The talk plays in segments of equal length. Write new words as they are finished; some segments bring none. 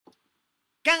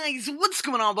Guys, what's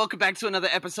going on? Welcome back to another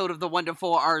episode of the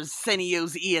wonderful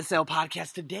Arsenio's ESL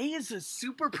podcast. Today is a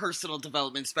super personal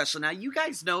development special. Now, you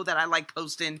guys know that I like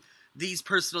posting these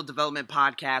personal development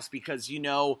podcasts because you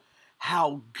know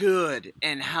how good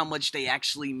and how much they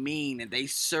actually mean, and they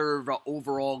serve an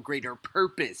overall greater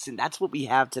purpose, and that's what we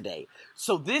have today.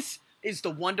 So this is the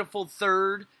wonderful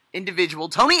third individual,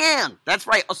 Tony Ann. That's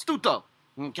right, Astuto.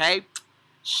 Okay?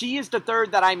 She is the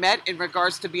third that I met in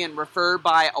regards to being referred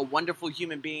by a wonderful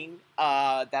human being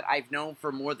that I've known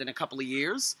for more than a couple of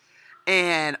years.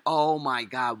 And oh my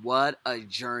God, what a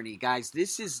journey. Guys,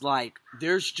 this is like,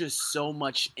 there's just so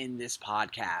much in this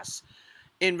podcast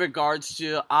in regards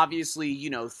to, obviously, you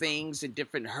know, things and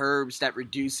different herbs that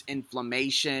reduce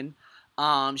inflammation.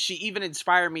 She even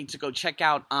inspired me to go check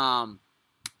out,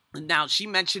 now she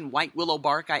mentioned white willow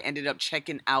bark. I ended up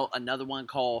checking out another one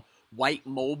called white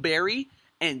mulberry.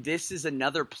 And this is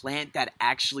another plant that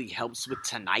actually helps with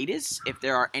tinnitus. If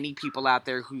there are any people out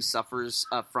there who suffers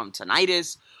from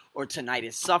tinnitus or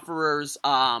tinnitus sufferers,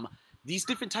 these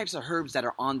different types of herbs that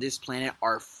are on this planet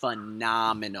are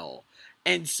phenomenal.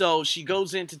 And so she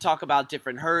goes in to talk about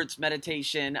different herbs,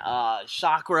 meditation,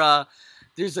 chakra.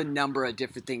 There's a number of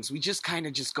different things. We just kind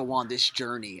of just go on this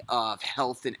journey of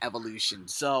health and evolution.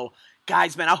 So,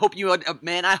 guys, I hope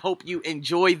you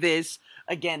enjoy this.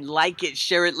 Again, like it,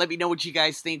 share it. Let me know what you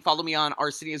guys think. Follow me on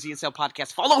Arsenio's ESL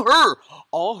podcast. Follow her.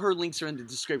 All her links are in the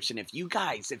description. If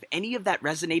any of that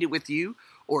resonated with you,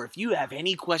 or if you have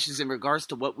any questions in regards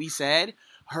to what we said,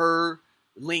 her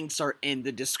links are in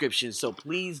the description. So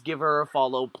please give her a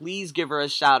follow. Please give her a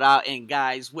shout out. And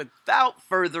guys, without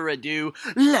further ado,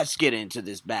 let's get into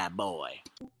this bad boy.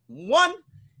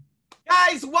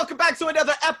 Guys, welcome back to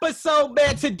another episode,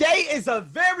 man. Today is a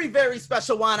very, very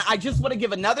special one. I just want to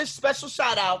give another special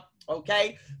shout out,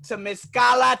 okay, to Miss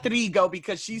Carla Trigo,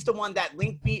 because she's the one that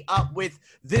linked me up with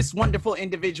this wonderful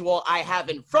individual I have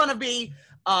in front of me,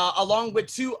 along with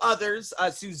two others,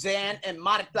 Suzanne and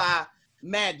Marta.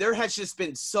 Man, there has just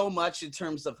been so much in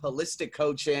terms of holistic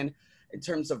coaching, in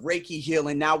terms of Reiki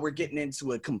healing. Now we're getting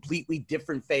into a completely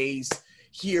different phase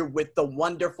here with the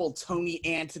wonderful Tony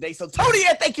Ann today. So Tony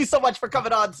Ann, thank you so much for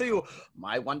coming on to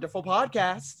my wonderful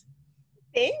podcast.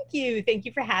 Thank you. Thank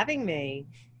you for having me.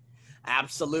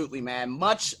 Absolutely, man.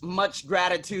 Much, much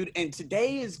gratitude. And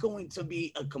today is going to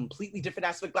be a completely different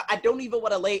aspect, but I don't even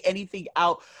want to lay anything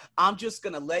out. I'm just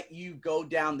going to let you go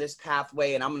down this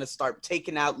pathway, and I'm going to start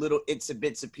taking out little its and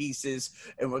bits and pieces,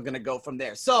 and we're going to go from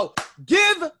there. So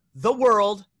give the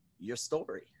world your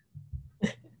story.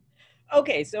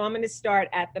 Okay, so I'm going to start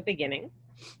at the beginning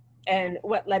and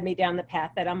what led me down the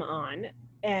path that I'm on.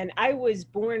 And I was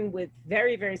born with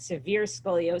very, very severe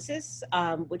scoliosis,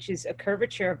 which is a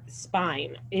curvature of the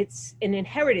spine. It's an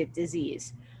inherited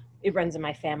disease. It runs in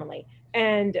my family.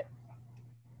 And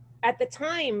at the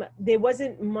time, there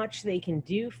wasn't much they can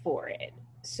do for it.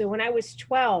 So when I was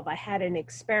 12, I had an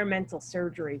experimental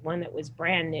surgery, one that was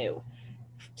brand new,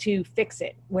 to fix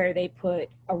it, where they put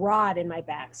a rod in my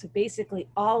back. So basically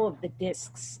all of the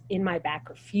discs in my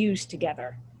back are fused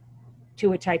together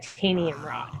to a titanium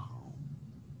rod,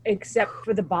 except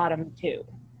for the bottom two.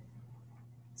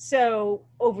 So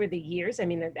over the years, I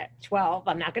mean, at 12,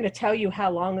 I'm not going to tell you how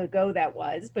long ago that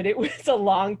was, but it was a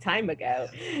long time ago.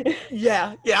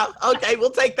 Yeah. Okay,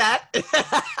 we'll take that.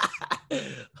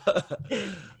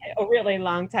 A really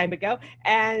long time ago.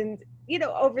 And you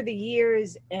know, over the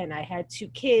years, and I had 2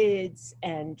 kids,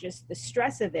 and just the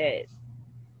stress of it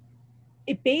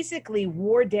basically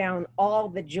wore down all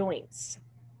the joints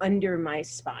under my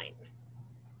spine.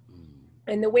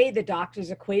 And the way the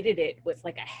doctors equated it was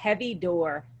like a heavy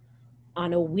door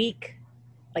on a weak,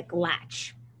 like,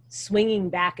 latch, swinging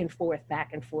back and forth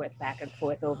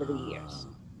over the years.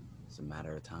 It's a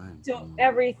matter of time. So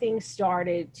everything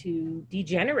started to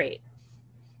degenerate.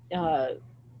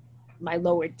 My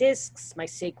lower discs, my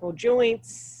sacral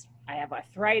joints, I have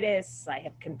arthritis, I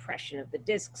have compression of the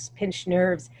discs, pinched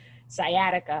nerves,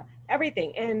 sciatica,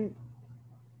 everything. And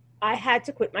I had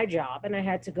to quit my job and I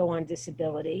had to go on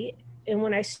disability. And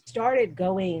when I started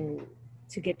going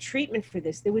to get treatment for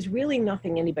this, there was really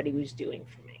nothing anybody was doing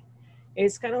for me.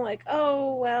 It's kind of like,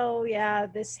 oh, well, yeah,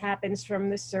 this happens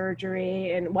from the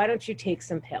surgery, and why don't you take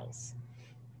some pills?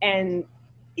 And,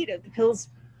 you know, the pills,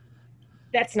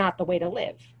 that's not the way to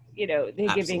live. You know,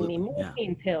 they're giving me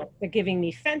morphine pills. They're giving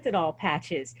me fentanyl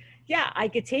patches. Yeah, I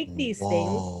could take these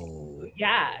things.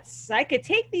 Yes, I could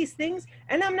take these things,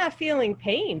 and I'm not feeling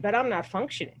pain, but I'm not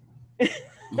functioning.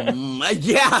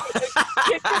 Yeah.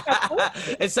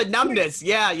 It's a numbness.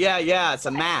 Yeah. It's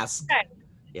a mask.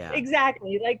 Yeah.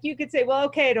 Exactly. Like you could say, well,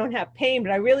 okay, I don't have pain,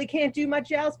 but I really can't do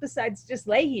much else besides just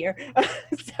lay here.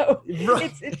 So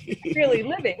Right. it's really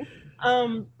living.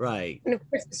 Right. And of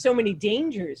course, so many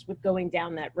dangers with going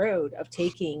down that road of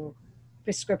taking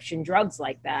prescription drugs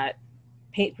like that,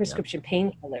 Yep. prescription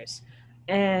painkillers,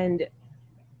 and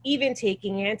even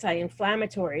taking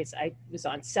anti-inflammatories. I was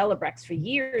on Celebrex for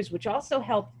years, which also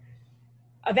helped.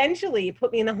 Eventually, it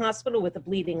put me in the hospital with a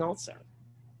bleeding ulcer,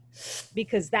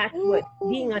 because that's what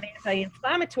being on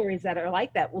anti-inflammatories that are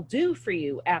like that will do for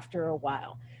you after a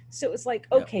while. So it was like,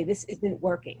 Yep. okay, this isn't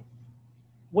working.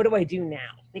 What do I do now?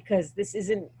 Because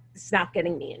it's not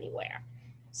getting me anywhere.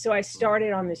 So I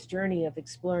started on this journey of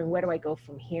exploring, where do I go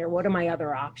from here? What are my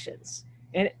other options?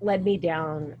 And it led me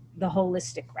down the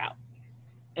holistic route.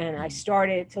 And I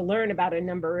started to learn about a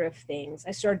number of things.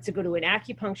 I started to go to an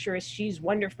acupuncturist. She's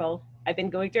wonderful. I've been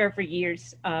going to her for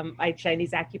years. I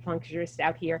Chinese acupuncturist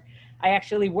out here. I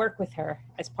actually work with her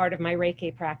as part of my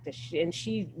Reiki practice, and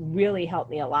she really helped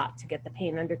me a lot to get the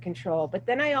pain under control. But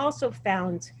then I also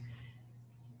found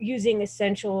using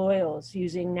essential oils,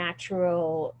 using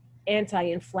natural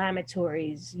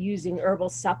anti-inflammatories, using herbal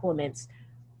supplements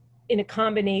in a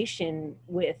combination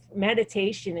with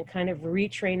meditation and kind of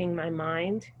retraining my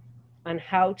mind on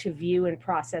how to view and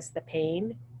process the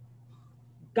pain,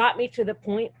 got me to the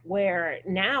point where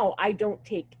now I don't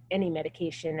take any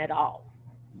medication at all.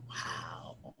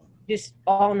 Wow. Just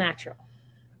all natural.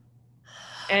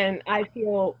 And I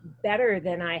feel better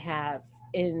than I have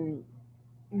in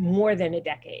more than a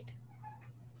decade,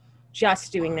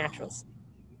 just doing natural stuff.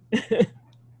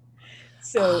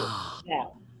 So, yeah.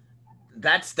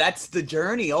 That's the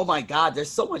journey. Oh my God, there's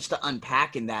so much to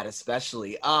unpack in that,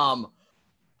 especially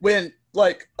when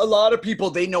like a lot of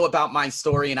people, they know about my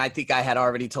story, and I think I had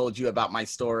already told you about my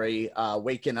story,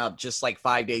 waking up just like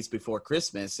 5 days before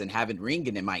Christmas and having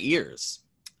ringing in my ears.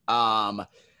 I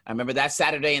remember that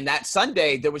Saturday and that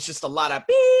Sunday, there was just a lot of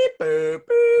beep, boop,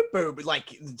 boop, boop,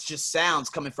 like just sounds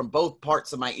coming from both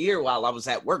parts of my ear while I was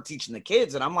at work teaching the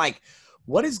kids. And I'm like,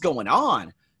 what is going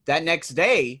on? That next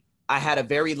day, I had a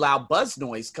very loud buzz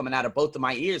noise coming out of both of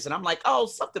my ears. And I'm like, oh,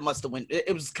 something must have went.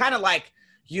 It was kind of like,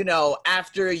 you know,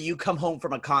 after you come home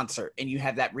from a concert and you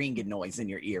have that ringing noise in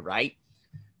your ear, right?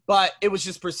 But it was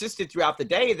just persistent throughout the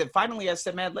day. Then finally I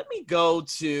said, man, let me go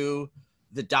to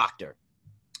the doctor.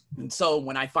 And so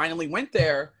when I finally went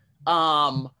there,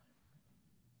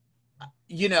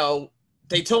 you know,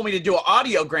 they told me to do an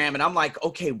audiogram, and I'm like,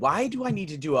 okay, why do I need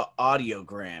to do an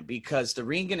audiogram? Because the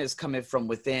ringing is coming from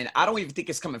within. I don't even think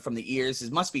it's coming from the ears.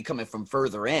 It must be coming from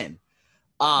further in.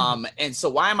 And so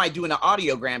why am I doing an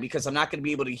audiogram? Because I'm not going to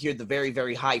be able to hear the very,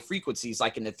 very high frequencies,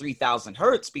 like in the 3000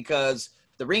 hertz, because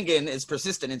the ringing is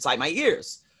persistent inside my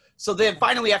ears. So then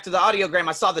finally, after the audiogram,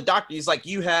 I saw the doctor. He's like,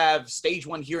 you have stage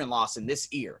 1 hearing loss in this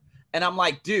ear. And I'm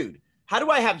like, dude, how do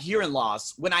I have hearing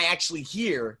loss when I actually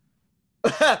hear,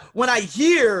 when I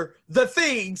hear the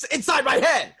things inside my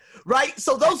head, right?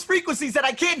 So those frequencies that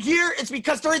I can't hear, it's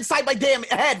because they're inside my damn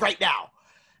head right now.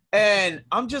 And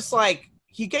I'm just like,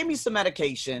 he gave me some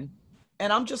medication,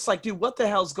 and I'm just like, dude, what the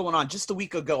hell's going on? Just a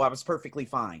week ago, I was perfectly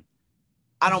fine.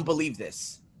 I don't believe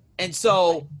this. And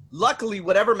so luckily,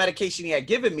 whatever medication he had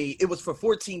given me, it was for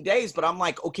 14 days. But I'm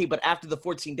like, okay, but after the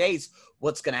 14 days,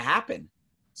 what's going to happen?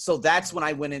 So that's when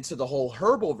I went into the whole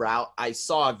herbal route. I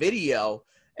saw a video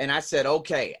and I said,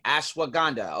 okay,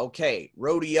 ashwagandha. Okay.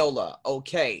 Rhodiola.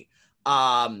 Okay.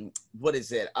 What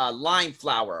is it? Lime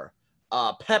flower,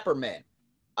 peppermint,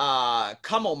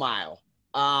 chamomile.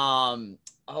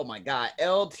 Oh my God.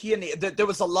 L-theanine. There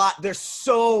was a lot. There's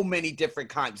so many different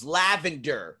kinds.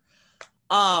 Lavender.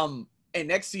 And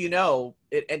next thing you know,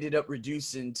 it ended up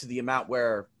reducing to the amount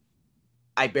where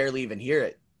I barely even hear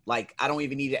it. Like, I don't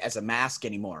even need it as a mask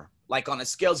anymore. Like, on a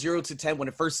scale 0 to 10, when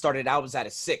it first started out, it was at a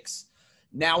 6.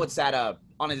 Now it's on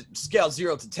a scale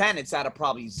 0 to 10, it's at a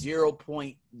probably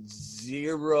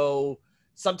 0.0.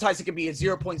 Sometimes it could be a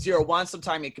 0.01.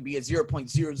 Sometimes it could be a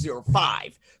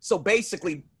 0.005. So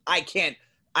basically, I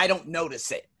don't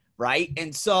notice it, right?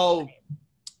 And so,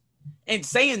 in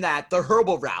saying that, the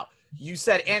herbal route, you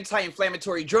said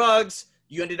anti-inflammatory drugs,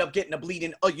 you ended up getting a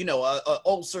bleeding,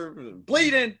 ulcer,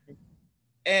 bleeding.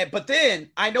 But then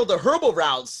I know the herbal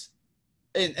routes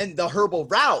and the herbal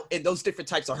route and those different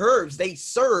types of herbs, they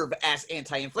serve as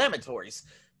anti-inflammatories.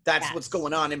 That's what's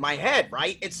going on in my head,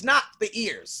 right? It's not the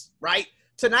ears, right?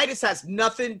 Tinnitus has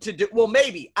nothing to do. Well,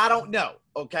 maybe, I don't know.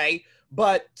 Okay.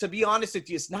 But to be honest with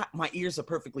you, it's not, my ears are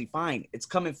perfectly fine. It's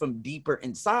coming from deeper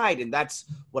inside. And that's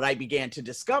what I began to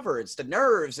discover. It's the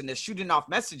nerves, and they're shooting off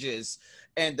messages,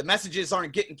 and the messages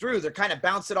aren't getting through. They're kind of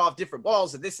bouncing off different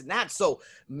walls and this and that. So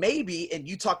maybe, and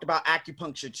you talked about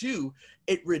acupuncture too,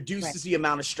 it reduces the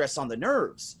amount of stress on the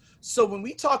nerves. So when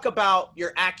we talk about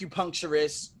your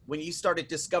acupuncturist, when you started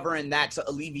discovering that to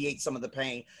alleviate some of the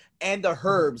pain, and the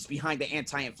herbs behind the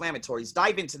anti-inflammatories,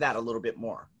 dive into that a little bit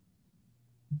more.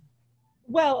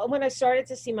 Well, when I started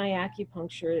to see my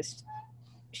acupuncturist,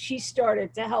 she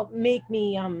started to help make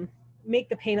me make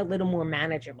the pain a little more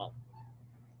manageable.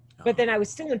 But then I was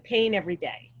still in pain every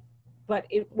day, but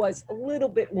it was a little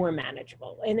bit more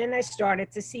manageable. And then I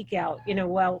started to seek out,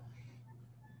 well,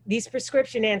 these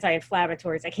prescription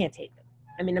anti-inflammatories, I can't take them.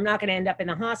 I mean, I'm not going to end up in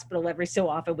the hospital every so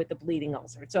often with the bleeding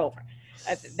ulcer. It's over.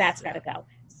 That's got to go.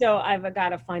 So I've got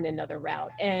to find another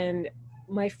route. And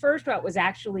my first route was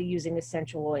actually using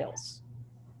essential oils.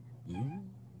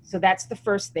 So that's the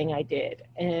first thing I did.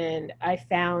 And I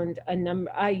found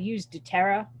I used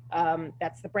doTERRA.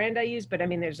 That's the brand I use, but I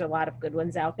mean, there's a lot of good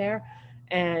ones out there.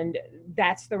 And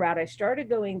that's the route I started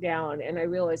going down. And I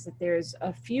realized that there's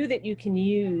a few that you can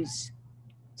use: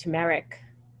 turmeric,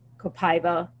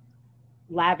 copaiba,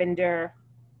 lavender.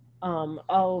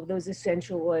 All of those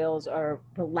essential oils are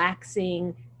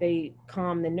relaxing. They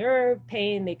calm the nerve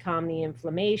pain. They calm the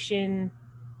inflammation.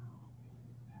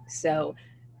 So,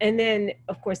 and then,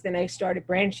 of course, then I started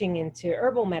branching into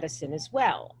herbal medicine as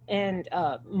well. And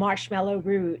marshmallow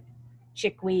root,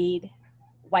 chickweed,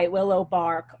 white willow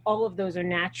bark, all of those are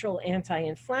natural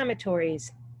anti-inflammatories.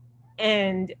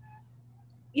 And,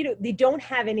 they don't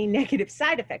have any negative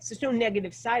side effects. There's no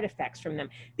negative side effects from them.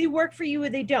 They work for you or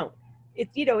they don't.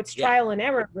 It's trial and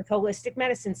error with holistic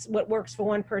medicine. What works for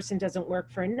one person doesn't work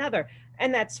for another.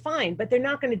 And that's fine, but they're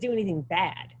not going to do anything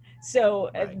bad. So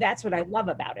that's what I love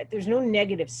about it. There's no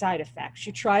negative side effects.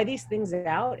 You try these things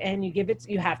out and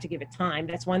you have to give it time.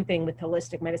 That's one thing with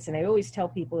holistic medicine. I always tell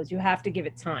people is you have to give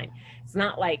it time. It's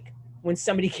not like when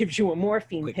somebody gives you a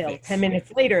morphine Quick pill, fix. 10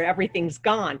 minutes later, everything's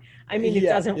gone. I mean, it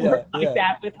doesn't work like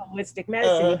that with holistic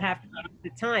medicine. You have to give the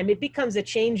time. It becomes a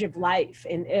change of life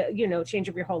and, change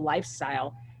of your whole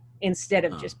lifestyle instead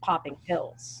of just popping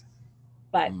pills.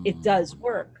 But it does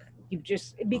work.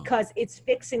 Because it's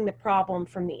fixing the problem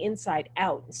from the inside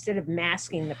out instead of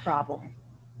masking the problem.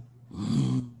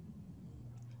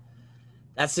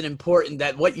 That's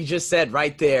what you just said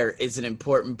right there is an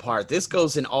important part. This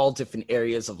goes in all different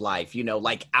areas of life,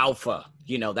 like alpha,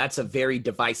 that's a very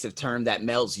divisive term that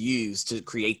males use to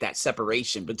create that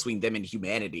separation between them and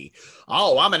humanity.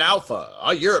 Oh, I'm an alpha.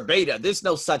 Oh, you're a beta. There's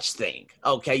no such thing.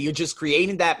 Okay. You're just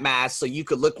creating that mask so you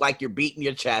could look like you're beating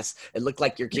your chest and look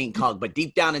like you're King Kong, but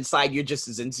deep down inside, you're just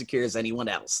as insecure as anyone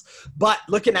else. But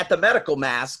looking at the medical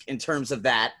mask in terms of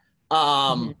that,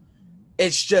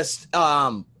 it's just,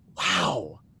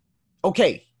 wow.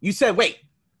 Okay. You said, wait,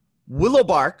 willow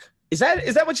bark. Is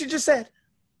that what you just said?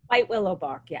 White willow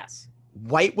bark. Yes.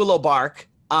 White willow bark.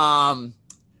 A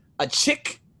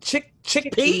chickpeas.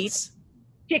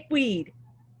 Chickweed.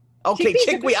 Okay.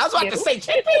 Chickweed. I was about to say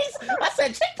chickpeas. I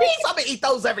said chickpeas. I'm going to eat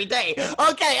those every day.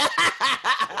 Okay.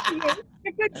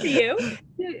 They're good for you.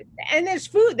 And there's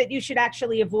food that you should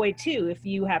actually avoid too if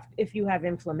you have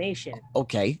inflammation.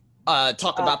 Okay.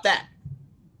 Talk about that.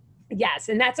 Yes,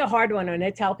 and that's a hard one. And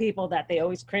I tell people that they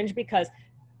always cringe because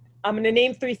I'm going to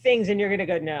name 3 things and you're going to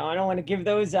go, no, I don't want to give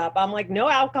those up. I'm like, no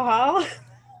alcohol.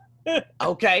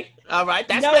 Okay. All right.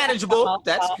 That's No manageable.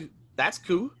 alcohol. That's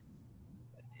cool.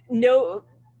 No,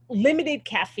 limited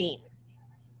caffeine.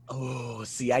 Oh,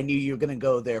 see, I knew you were going to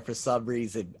go there for some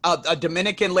reason. A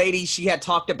Dominican lady, she had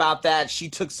talked about that. She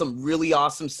took some really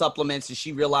awesome supplements and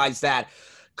she realized that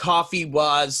coffee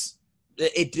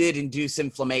it did induce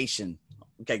inflammation.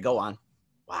 Okay, go on.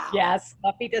 Wow. Yes,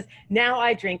 coffee does. Now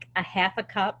I drink a half a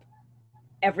cup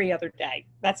every other day.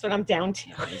 That's what I'm down to.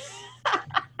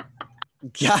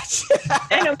 Gotcha.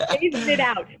 And I'm phasing it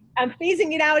out. I'm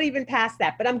phasing it out even past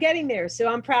that, but I'm getting there. So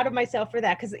I'm proud of myself for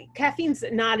that because caffeine's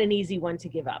not an easy one to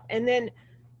give up. And then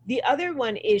the other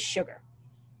one is sugar,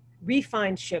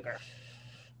 refined sugar.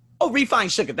 Oh,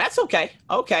 refined sugar. That's okay.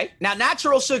 Okay. Now,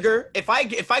 natural sugar, if I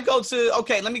go to,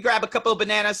 okay, let me grab a couple of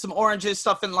bananas, some oranges,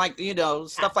 stuff like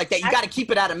that. You got to keep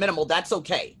it at a minimal. That's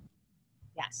okay.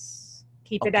 Yes.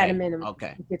 Keep it at a minimum.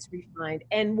 Okay. It gets refined.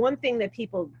 And one thing that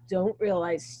people don't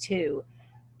realize too,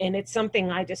 and it's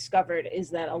something I discovered, is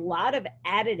that a lot of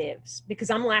additives, because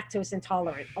I'm lactose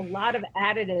intolerant, a lot of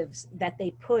additives that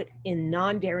they put in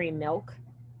non-dairy milk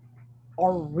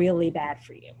are really bad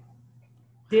for you.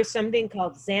 There's something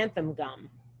called xanthan gum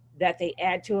that they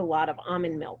add to a lot of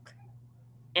almond milk.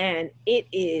 And it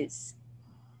is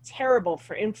terrible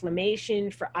for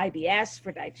inflammation, for IBS,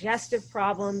 for digestive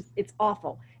problems. It's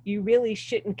awful. You really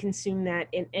shouldn't consume that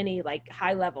in any like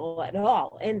high level at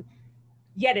all. And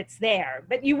yet it's there,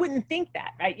 but you wouldn't think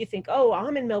that, right? You think, oh,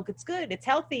 almond milk, it's good, it's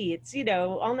healthy, it's, you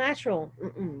know, all natural.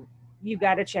 You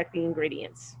got to check the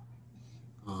ingredients.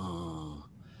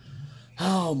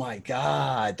 Oh my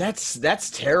God. That's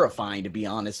terrifying, to be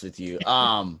honest with you.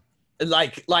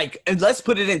 Like, and let's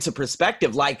put it into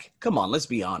perspective. Like, come on, let's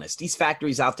be honest. These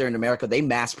factories out there in America, they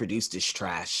mass produce this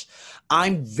trash.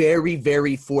 I'm very,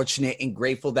 very fortunate and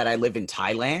grateful that I live in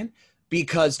Thailand,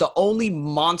 because the only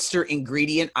monster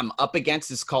ingredient I'm up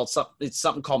against is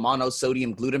something called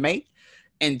monosodium glutamate.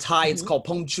 In Thai, it's called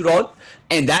pong churot.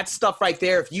 And that stuff right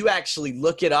there, if you actually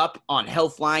look it up on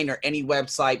Healthline or any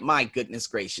website, my goodness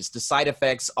gracious, the side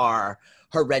effects are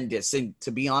horrendous. And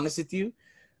to be honest with you,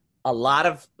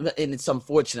 and it's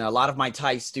unfortunate, a lot of my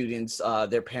Thai students,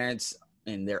 their parents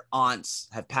and their aunts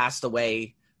have passed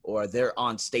away, or they're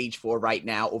on stage 4 right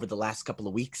now over the last couple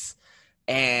of weeks.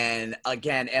 And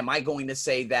again, am I going to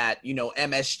say that, you know,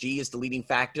 MSG is the leading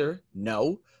factor?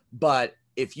 No. But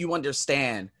if you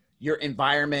understand your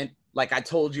environment, like I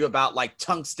told you about, like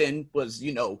tungsten was,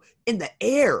 you know, in the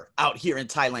air out here in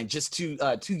Thailand just 2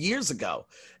 years ago,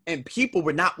 and people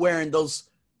were not wearing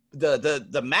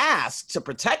the mask to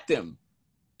protect them.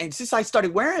 And since I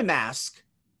started wearing a mask,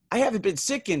 I haven't been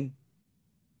sick in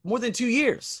more than 2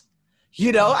 years.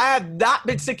 You know, I have not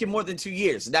been sick in more than 2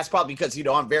 years. And that's probably because, you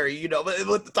know, I'm very, you know,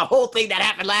 with the whole thing that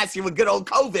happened last year with good old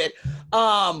COVID,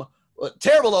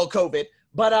 terrible old COVID.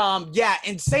 But yeah,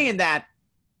 in saying that,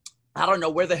 I don't know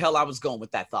where the hell I was going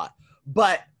with that thought.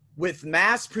 But with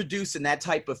mass producing that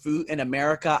type of food in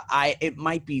America, it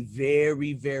might be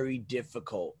very, very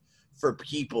difficult for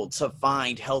people to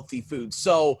find healthy food.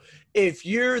 So if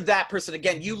you're that person,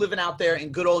 again, you living out there in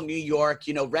good old New York,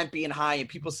 you know, rent being high, and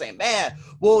people saying, man,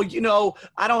 well, you know,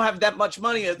 I don't have that much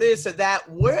money or this or that.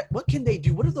 What can they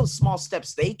do? What are those small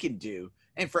steps they can do?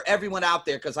 And for everyone out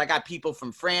there, because I got people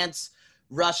from France,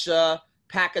 Russia,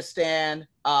 Pakistan,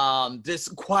 there's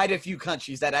quite a few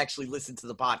countries that actually listen to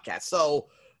the podcast. So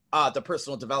the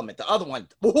personal development, the other one,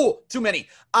 too many.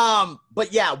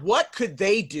 But yeah, what could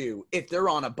they do if they're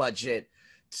on a budget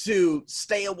to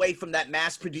stay away from that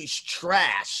mass-produced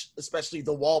trash, especially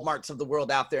the Walmarts of the world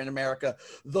out there in America?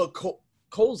 The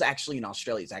Kohl's actually in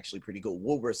Australia is actually pretty good.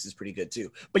 Woolworths is pretty good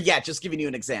too. But yeah, just giving you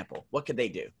an example. What could they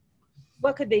do?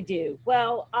 What could they do?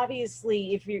 Well,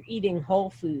 obviously, if you're eating whole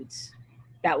foods,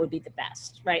 that would be the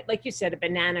best, right? Like you said, a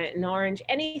banana, an orange,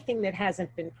 anything that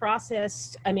hasn't been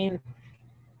processed. I mean,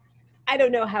 I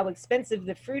don't know how expensive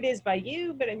the fruit is by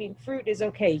you, but I mean, fruit is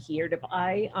okay here to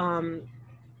buy.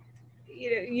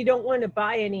 You know, you don't want to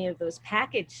buy any of those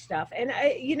packaged stuff. And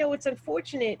you know, what's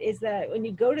unfortunate is that when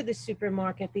you go to the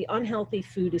supermarket, the unhealthy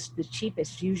food is the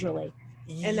cheapest usually.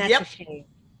 And that's a shame.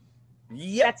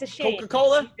 Yep. That's a shame.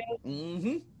 Coca-Cola.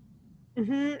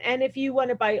 And if you want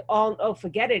to buy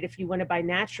forget it. If you want to buy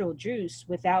natural juice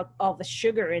without all the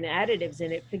sugar and additives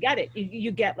in it, forget it.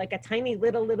 You get like a tiny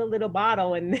little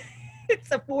bottle, and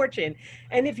it's a fortune.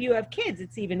 And if you have kids,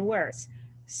 it's even worse.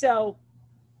 So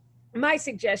my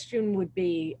suggestion would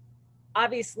be,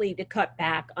 obviously, to cut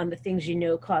back on the things you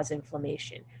know cause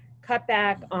inflammation. Cut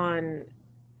back on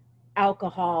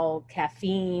alcohol,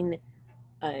 caffeine,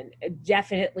 and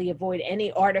definitely avoid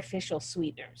any artificial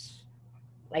sweeteners.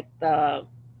 Like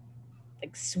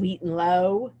Sweet and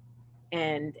Low,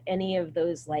 and any of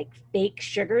those like fake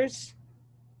sugars.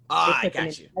 I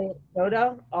got you.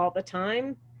 Soda all the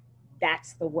time.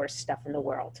 That's the worst stuff in the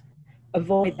world.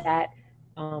 Avoid that.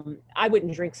 I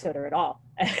wouldn't drink soda at all.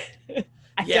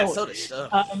 Soda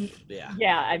stuff.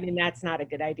 Yeah, I mean, that's not a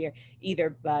good idea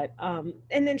either. But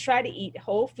and then try to eat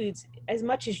whole foods as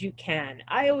much as you can.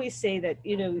 I always say that,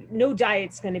 you know, no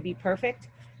diet's going to be perfect.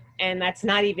 And that's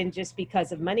not even just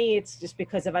because of money. It's just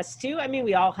because of us too. I mean,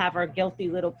 we all have our guilty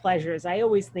little pleasures. I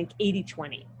always think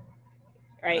 80-20,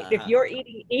 right? If you're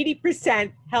eating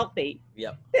 80% healthy,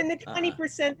 then the 20%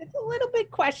 is a little bit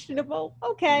questionable.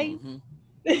 Okay.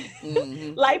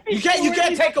 Life is you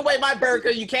can't take away my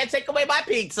burger. You can't take away my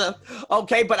pizza.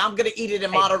 Okay, but I'm going to eat it in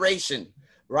moderation,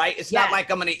 right? It's not like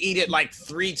I'm going to eat it like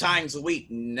 3 times a week.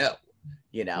 No,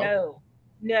 you know?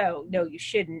 No, you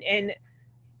shouldn't. And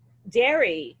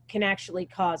dairy can actually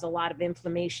cause a lot of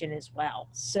inflammation as well.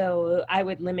 So I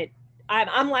would limit.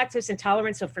 I'm lactose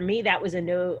intolerant, so for me that was a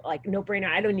no-brainer.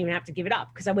 I don't even have to give it up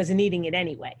because I wasn't eating it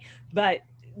anyway. But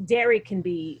dairy can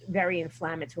be very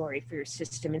inflammatory for your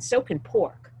system, and so can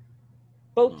pork.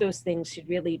 Both those things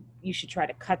you should try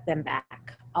to cut them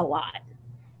back a lot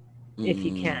if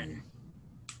you can.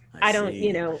 I don't,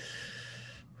 you know.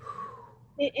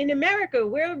 in America,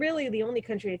 we're really the only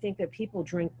country I think that people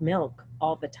drink milk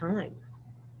all the time.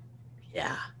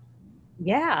 Yeah.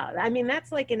 Yeah, I mean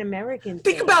that's like an American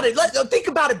Think thing. about it. Think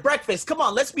about it. Breakfast. Come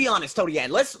on, let's be honest, Tony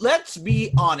Ann. Let's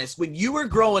be honest. When you were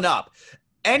growing up,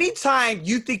 anytime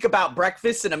you think about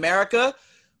breakfast in America,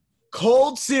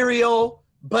 cold cereal,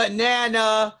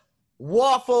 banana,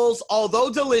 waffles, although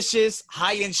delicious,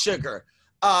 high in sugar.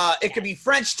 It could be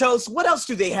French toast. What else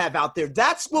do they have out there?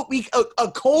 That's what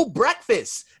a cold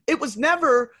breakfast. It was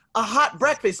never a hot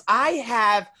breakfast. I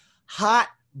have hot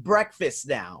breakfast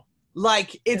now.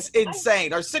 Like, it's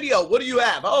insane. Arsenio, what do you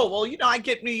have? Oh, well, I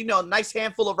get me, a nice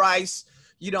handful of rice.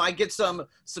 I get some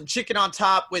chicken on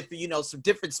top with, some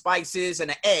different spices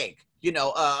and an egg,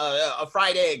 a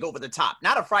fried egg over the top.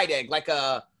 Not a fried egg, like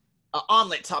a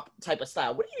omelet type of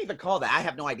style. What do you even call that? I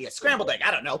have no idea. Scrambled egg,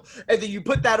 I don't know. And then you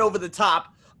put that over the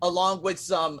top along with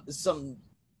some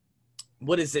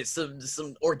what is it?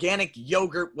 Some organic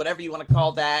yogurt, whatever you want to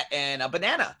call that, and a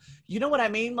banana. You know what I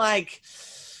mean? Like,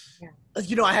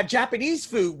 I have Japanese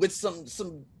food with some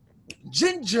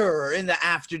ginger in the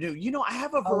afternoon. I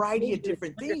have a variety of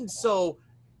different things. So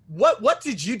what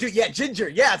did you do? Yeah, ginger.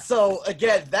 Yeah. So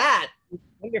again, that.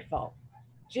 Wonderful.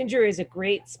 Ginger is a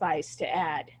great spice to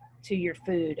add to your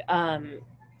food.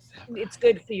 It's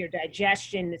good for your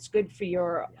digestion. It's good for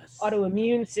your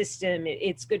autoimmune system.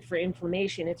 It's good for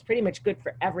inflammation. It's pretty much good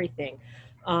for everything.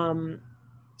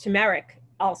 Turmeric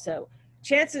also.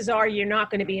 Chances are you're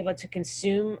not going to be able to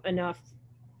consume enough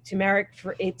turmeric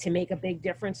for it to make a big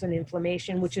difference in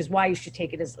inflammation, which is why you should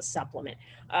take it as a supplement.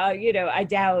 I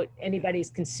doubt anybody's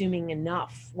consuming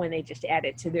enough when they just add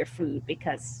it to their food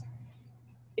because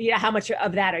how much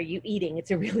of that are you eating? It's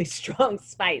a really strong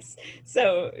spice.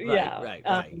 So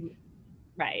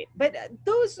right. But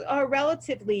those are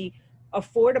relatively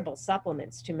affordable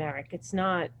supplements, turmeric. It's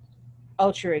not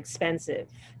ultra expensive.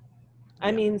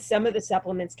 I mean, some of the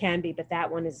supplements can be, but that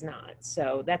one is not.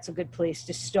 So that's a good place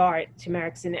to start.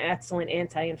 Turmeric's an excellent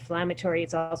anti-inflammatory.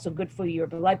 It's also good for your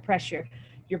blood pressure,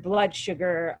 your blood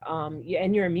sugar,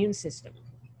 and your immune system.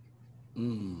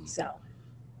 So.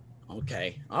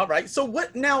 Okay. All right. So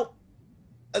what now,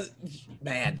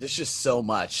 man, there's just so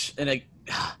much. And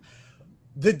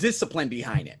the discipline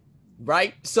behind it,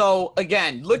 right? So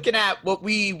again, looking at what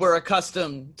we were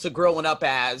accustomed to growing up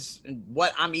as and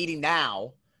what I'm eating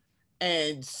now,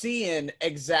 and seeing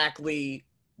exactly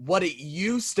what it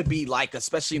used to be like,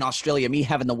 especially in Australia, me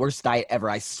having the worst diet ever.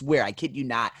 I swear, I kid you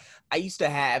not. I used to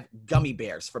have gummy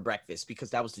bears for breakfast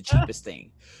because that was the cheapest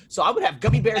thing. So I would have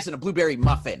gummy bears and a blueberry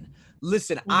muffin.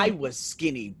 Listen, I was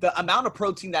skinny. The amount of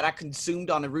protein that I consumed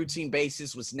on a routine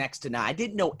basis was next to none. I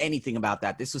didn't know anything about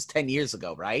that. This was 10 years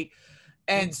ago, right?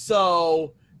 And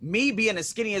so me being as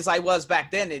skinny as I was back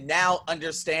then and now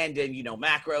understanding,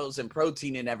 macros and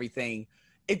protein and everything,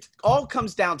 it all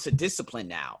comes down to discipline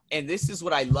now. And this is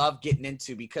what I love getting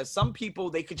into because some people,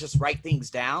 they could just write things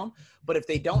down. But if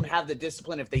they don't have the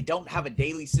discipline, if they don't have a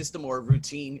daily system or a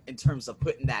routine in terms of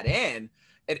putting that in,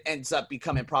 it ends up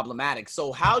becoming problematic.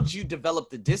 So how'd you develop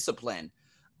the discipline?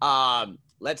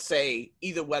 Let's say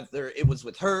either whether it was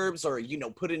with herbs or,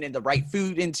 putting in the right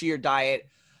food into your diet.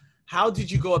 How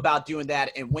did you go about doing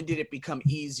that? And when did it become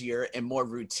easier and more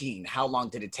routine? How long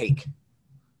did it take?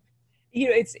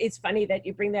 It's funny that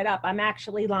you bring that up. I'm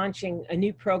actually launching a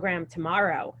new program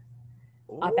tomorrow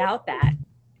about that.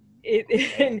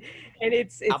 And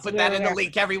it's I'll put that in the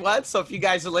link, everyone. So if you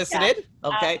guys are listening,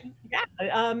 okay.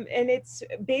 And it's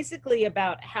basically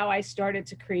about how I started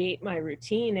to create my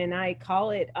routine, and I call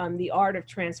it the art of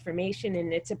transformation.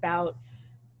 And it's about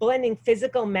blending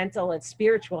physical, mental, and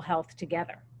spiritual health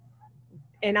together.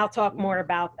 And I'll talk more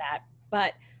about that.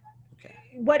 But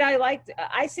what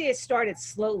I say it started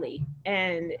slowly,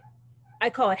 and I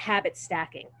call it habit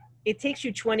stacking. It takes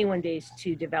you 21 days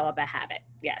to develop a habit.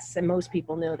 Yes, and most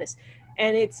people know this.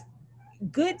 And it's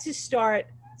good to start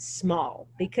small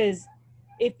because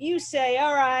if you say,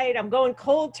 all right, I'm going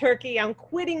cold turkey, I'm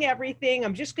quitting everything,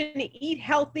 I'm just going to eat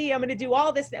healthy, I'm going to do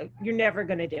all this, you're never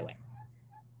going to do it.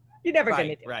 You're never going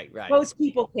to do it. Right. Most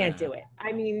people can't do it.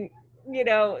 I mean,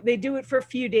 they do it for a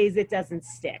few days, it doesn't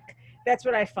stick. That's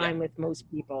what I find with most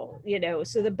people,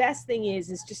 So the best thing is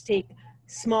just take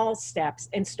small steps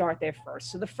and start there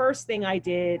first. So the first thing I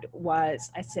did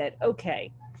was I said,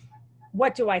 okay,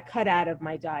 what do I cut out of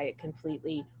my diet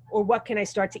completely? Or what can I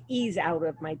start to ease out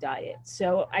of my diet?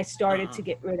 So I started to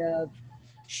get rid of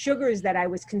sugars that I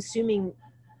was consuming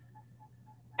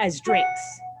as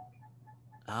drinks.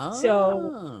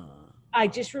 So I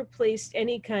just replaced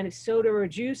any kind of soda or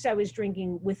juice I was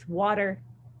drinking with water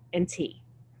and tea.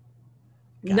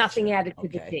 Gotcha. Nothing added to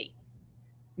the tea.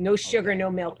 No sugar, Okay.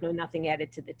 no milk, no nothing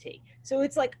added to the tea. So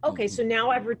it's like, okay, so now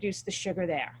I've reduced the sugar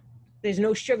there. There's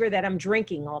no sugar that I'm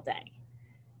drinking all day.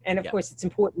 And of Yep. course, it's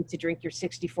important to drink your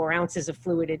 64 ounces of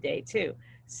fluid a day too.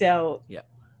 So Yep.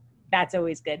 that's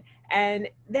always good. And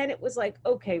then it was like,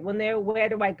 okay, where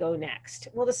do I go next?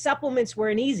 Well, the supplements were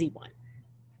an easy one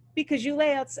because you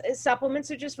lay out supplements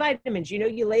are just vitamins.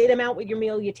 You lay them out with your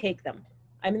meal, you take them.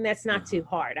 I mean, that's not too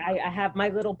hard. I have my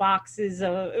little boxes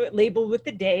labeled with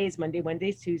the days, Monday,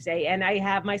 Wednesday, Tuesday, and I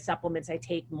have my supplements I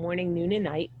take morning, noon, and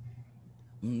night.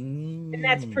 And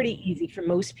that's pretty easy for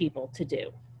most people to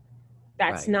do.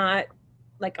 That's not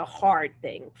like a hard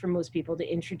thing for most people to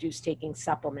introduce taking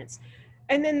supplements.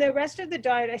 And then the rest of the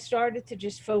diet, I started to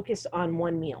just focus on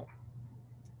one meal.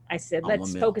 I said,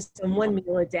 let's focus on one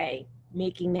meal a day,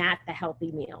 making that the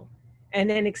healthy meal, and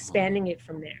then expanding it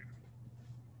from there.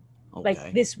 Okay.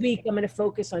 Like this week, I'm going to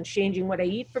focus on changing what I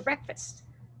eat for breakfast.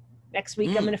 Next week,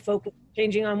 I'm going to focus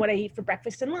changing on what I eat for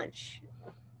breakfast and lunch.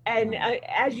 And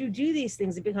as you do these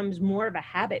things, it becomes more of a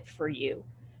habit for you.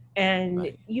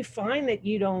 And you find that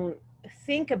you don't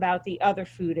think about the other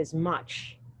food as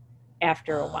much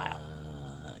after a while.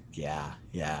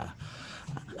 Yeah.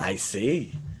 I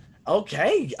see.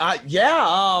 Okay.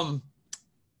 Oh,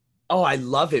 I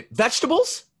love it.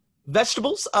 Vegetables,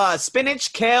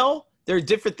 spinach, kale. There are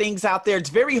different things out there. It's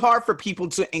very hard for people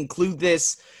to include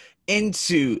this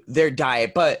into their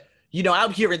diet. But,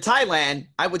 out here in Thailand,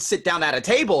 I would sit down at a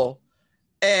table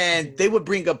and they would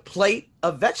bring a plate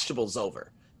of vegetables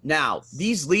over. Now,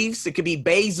 these leaves, it could be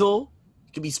basil,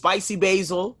 it could be spicy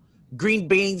basil, green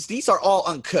beans. These are all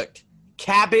uncooked.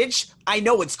 Cabbage, I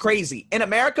know it's crazy. In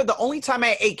America, the only time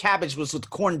I ate cabbage was with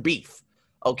corned beef.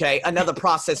 Okay, another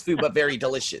processed food, but very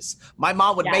delicious. My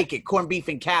mom would make it, corned beef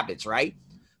and cabbage, right?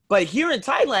 But here in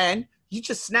Thailand, you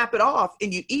just snap it off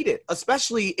and you eat it.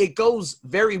 Especially, it goes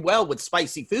very well with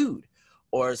spicy food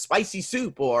or spicy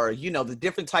soup or, the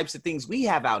different types of things we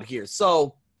have out here.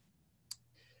 So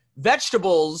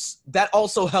vegetables, that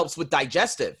also helps with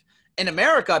digestive. In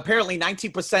America, apparently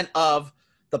 19% of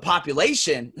the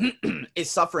population is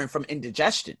suffering from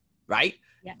indigestion, right?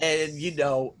 Yes.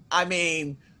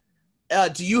 And,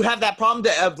 do you have that problem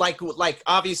that like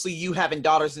obviously you having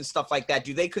daughters and stuff like that?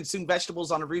 Do they consume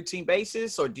vegetables on a routine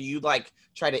basis, or do you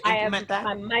try to implement that?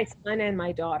 My son and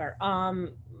my daughter.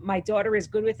 My daughter is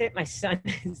good with it. My son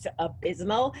is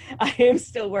abysmal. I am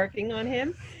still working on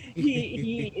him.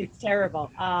 He is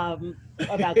terrible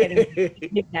about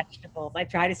getting vegetables. I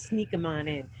try to sneak him on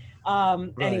in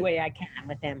any way I can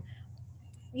with him.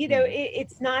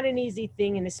 It's not an easy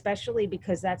thing, and especially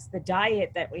because that's the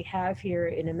diet that we have here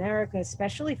in America,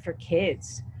 especially for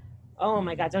kids. Oh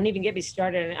my God, don't even get me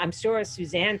started. I'm sure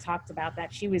Suzanne talked about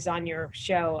that. She was on your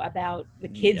show about the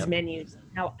kids' menus,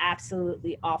 how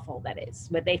absolutely awful that is,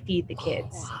 what they feed the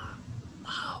kids.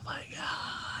 Oh my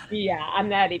God. Yeah, I'm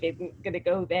not even going to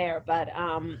go there, but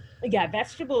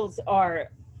vegetables are...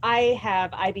 I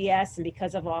have IBS, and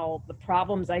because of all the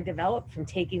problems I developed from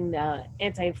taking the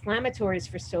anti-inflammatories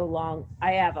for so long,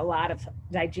 I have a lot of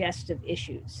digestive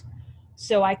issues.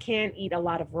 So I can't eat a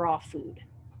lot of raw food,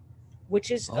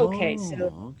 which is okay.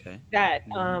 So that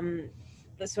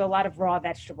so a lot of raw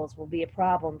vegetables will be a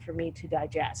problem for me to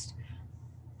digest.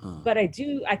 But I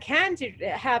can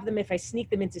have them if I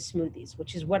sneak them into smoothies,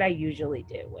 which is what I usually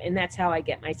do. And that's how I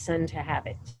get my son to have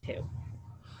it too.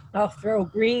 I'll throw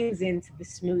greens into the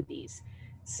smoothies.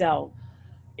 So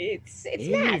it's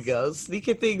there you go,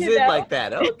 sneaking things in like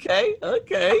that. Okay.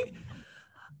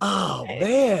 Oh man,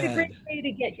 it's a great way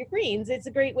to get your greens. It's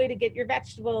a great way to get your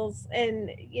vegetables,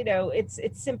 and it's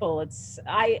simple.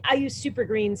 I use Super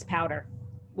Greens powder,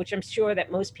 which I'm sure that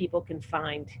most people can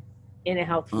find in a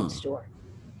health food store.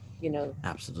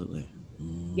 Absolutely.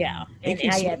 Yeah, and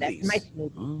I add that to my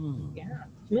smoothie. Yeah,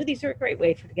 smoothies are a great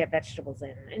way to get vegetables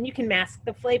in, and you can mask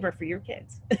the flavor for your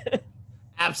kids.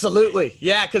 Absolutely,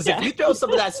 yeah. Because if you throw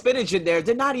some of that spinach in there,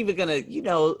 they're not even gonna,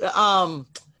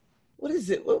 what is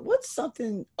it? What's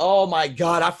something? Oh my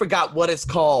God, I forgot what it's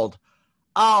called.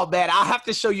 Oh man, I'll have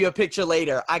to show you a picture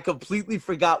later. I completely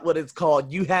forgot what it's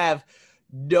called. You have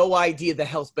no idea the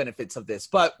health benefits of this.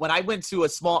 But when I went to a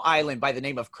small island by the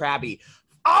name of Krabi,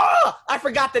 I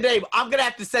forgot the name. I'm going to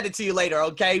have to send it to you later,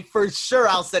 okay? For sure,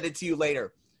 I'll send it to you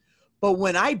later. But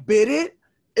when I bit it,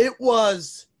 it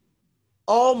was,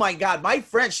 oh my God. My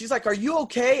friend, she's like, are you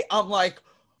okay? I'm like,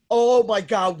 oh my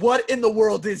God, what in the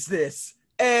world is this?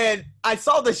 And I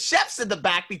saw the chefs in the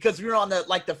back because we were on the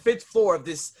 5th floor of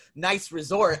this nice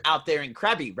resort out there in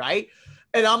Krabi, right?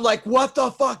 And I'm like, what the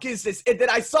fuck is this? And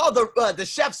then I saw the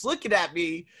chefs looking at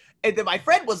me. And then my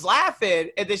friend was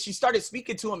laughing, and then she started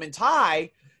speaking to him in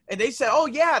Thai, And they said, oh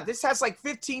yeah, this has like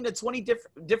 15 to 20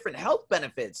 different health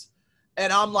benefits.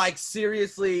 And I'm like,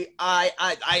 seriously,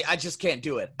 I just can't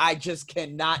do it. I just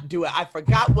cannot do it. I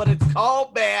forgot what it's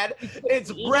called, man.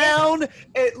 It's brown.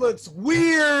 It looks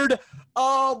weird.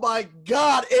 Oh my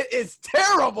God. It is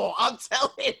terrible. I'm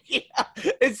telling you.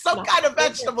 It's some kind of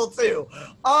vegetable too.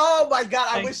 Oh my God.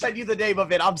 I wish I knew the name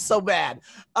of it. I'm so mad.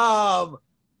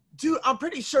 Dude, I'm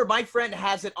pretty sure my friend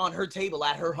has it on her table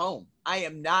at her home. I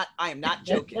am not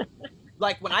joking.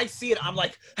 Like when I see it, I'm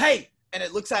like, hey. And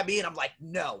it looks at me and I'm like,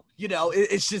 no, you know,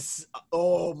 it's just,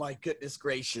 oh my goodness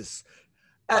gracious.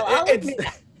 I hate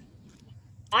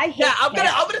I'm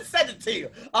gonna send it to you.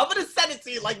 I'm gonna send it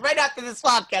to you like right after this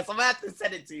podcast. I'm gonna have to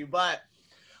send it to you. But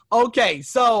okay,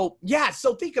 so yeah,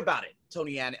 so think about it,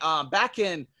 Tony Ann. Back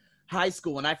in high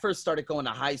school, when I first started going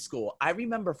to high school, I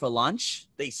remember for lunch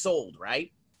they sold,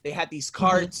 right? They had these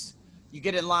carts. You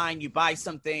get in line, you buy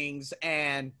some things,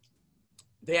 and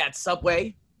they had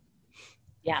Subway.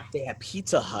 Yeah. They had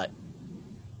Pizza Hut.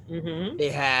 They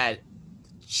had,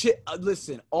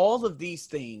 listen, all of these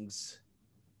things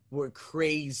were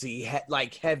crazy,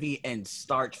 like heavy and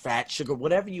starch, fat, sugar,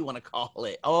 whatever you want to call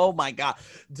it. Oh my God.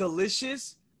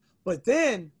 Delicious. But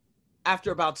then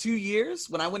after about 2 years,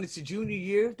 when I went into junior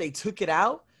year, they took it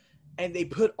out and they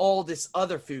put all this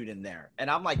other food in there.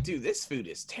 And I'm like, dude, this food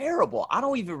is terrible. I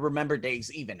don't even remember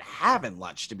days even having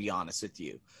lunch, to be honest with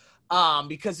you.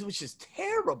 Because it was just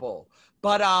terrible.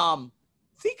 But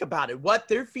think about it. What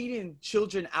they're feeding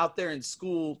children out there in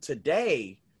school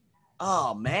today,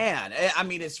 oh, man. I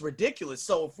mean, it's ridiculous.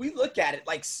 So if we look at it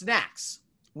like snacks,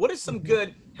 what are some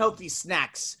good, healthy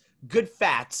snacks, good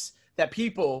fats that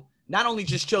people, not only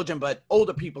just children, but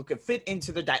older people could fit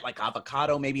into their diet, like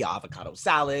avocado, maybe avocado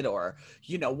salad, or,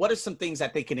 you know, what are some things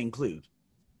that they can include?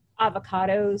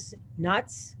 Avocados,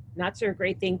 nuts. Nuts are a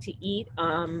great thing to eat.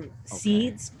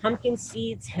 Seeds, pumpkin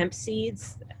seeds, hemp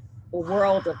seeds, a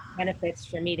world of benefits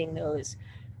from eating those.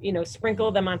 You know,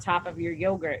 sprinkle them on top of your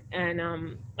yogurt.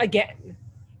 And again,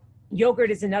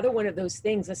 yogurt is another one of those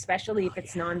things, especially if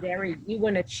it's non-dairy. You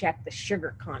want to check the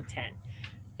sugar content.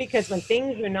 Because when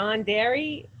things are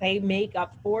non-dairy, they make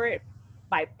up for it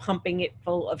by pumping it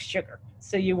full of sugar.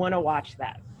 So you want to watch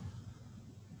that.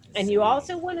 And you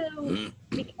also want to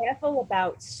be careful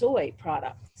about soy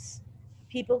products.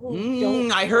 People who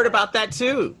don't. I heard about that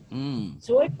too.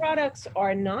 Soy products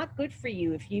are not good for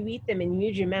you if you eat them in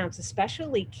huge amounts,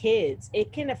 especially kids.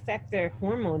 It can affect their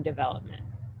hormone development.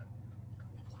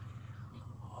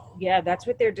 Yeah, that's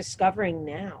what they're discovering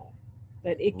now.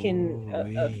 That it can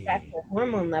affect their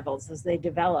hormone levels as they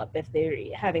develop if they're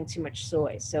having too much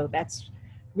soy. So that's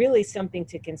really something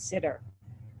to consider.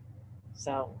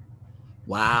 So.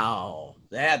 Wow.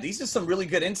 Yeah, these are some really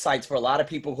good insights for a lot of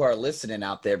people who are listening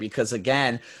out there, because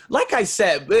again, like I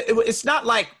said, it's not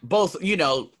like both, you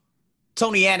know,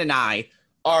 Tony Ann and I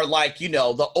are like, you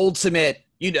know, the ultimate,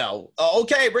 you know,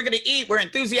 okay, we're going to eat. We're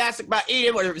enthusiastic about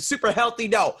eating. We're super healthy.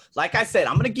 No, like I said,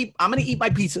 I'm going to eat my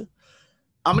pizza.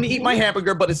 I'm going to eat my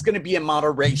hamburger, but it's going to be in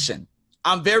moderation.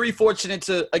 I'm very fortunate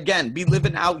to, again, be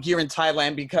living out here in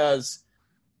Thailand because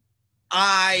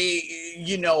I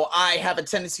have a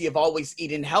tendency of always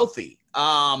eating healthy.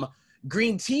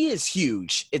 Green tea is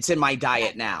huge. It's in my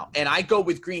diet now. And I go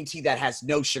with green tea that has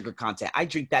no sugar content. I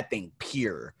drink that thing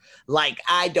pure. Like,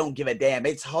 I don't give a damn.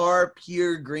 It's hard,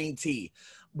 pure green tea.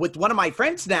 With one of my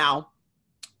friends now,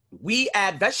 we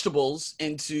add vegetables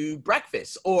into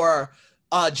breakfast. Or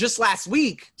just last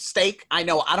week, steak. I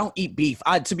know I don't eat beef.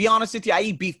 To be honest with you, I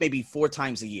eat beef maybe 4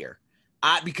 times a year.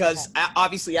 Because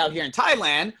obviously out here in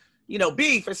Thailand, you know,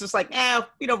 beef, it's just like,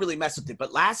 we don't really mess with it.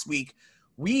 But last week,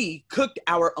 we cooked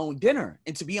our own dinner.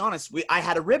 And to be honest, I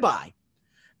had a ribeye.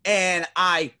 And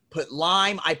I put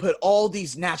lime. I put all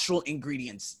these natural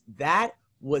ingredients. That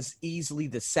was easily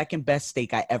the second best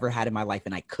steak I ever had in my life.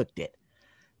 And I cooked it.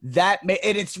 And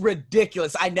it's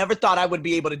ridiculous. I never thought I would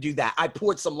be able to do that. I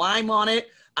poured some lime on it.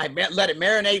 I let it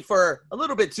marinate for a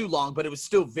little bit too long, but it was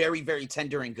still very, very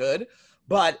tender and good.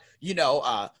 But, you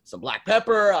know, some black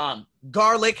pepper,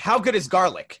 garlic. How good is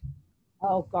garlic?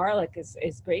 Oh, garlic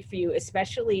is great for you,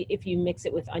 especially if you mix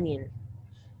it with onion.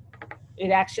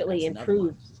 It actually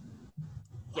improves.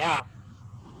 Yeah.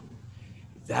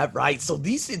 Is that right? So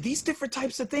these different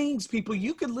types of things, people,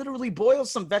 you could literally boil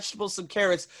some vegetables, some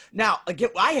carrots. Now, again,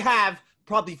 I have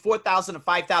probably 4,000 to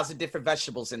 5,000 different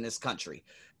vegetables in this country.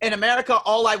 In America,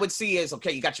 all I would see is,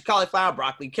 okay, you got your cauliflower,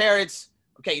 broccoli, carrots.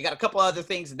 Okay, you got a couple other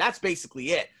things, and that's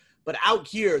basically it. But out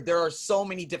here, there are so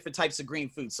many different types of green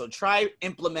food. So try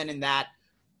implementing that,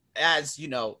 as you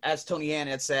know, as Tony Ann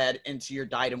had said, into your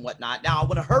diet and whatnot. Now, I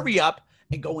want to hurry up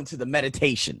and go into the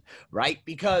meditation, right?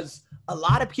 Because a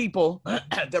lot of people,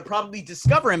 they're probably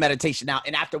discovering meditation now.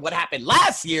 And after what happened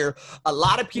last year, a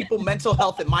lot of people, mental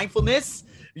health and mindfulness,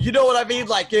 you know what I mean?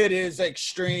 Like, it is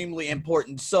extremely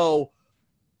important. So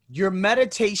your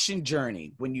meditation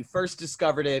journey, when you first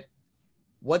discovered it,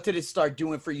 what did it start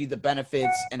doing for you, the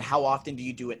benefits, and how often do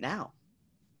you do it now?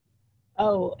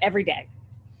 Oh, every day.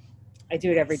 I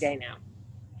do it every day now.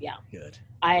 Yeah. Good.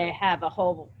 I have a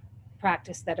whole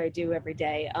practice that I do every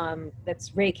day.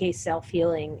 That's Reiki,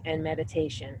 self-healing, and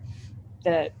meditation.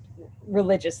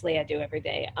 Religiously I do every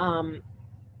day.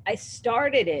 I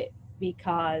started it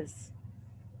because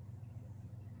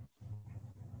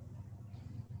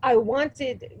I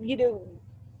wanted,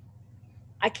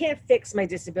 I can't fix my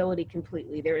disability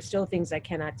completely. There are still things I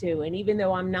cannot do. And even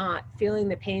though I'm not feeling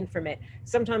the pain from it,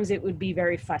 sometimes it would be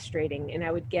very frustrating. And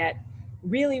I would get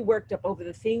really worked up over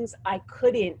the things I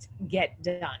couldn't get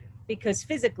done because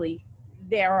physically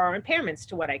there are impairments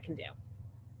to what I can do.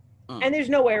 And there's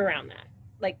no way around that.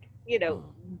 Like,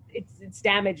 it's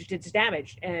damaged.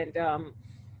 And,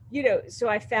 so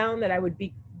I found that I would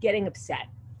be getting upset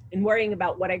and worrying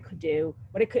about what I could do,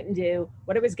 what I couldn't do,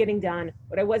 what I was getting done,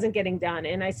 what I wasn't getting done.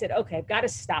 And I said, okay, I've got to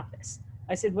stop this.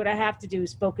 I said, what I have to do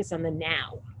is focus on the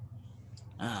now.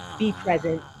 Be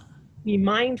present, be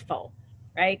mindful,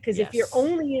 right? Because if you're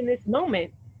only in this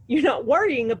moment, you're not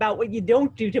worrying about what you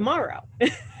don't do tomorrow.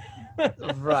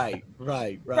 Right.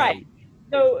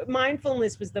 So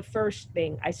mindfulness was the first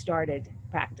thing I started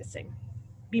practicing.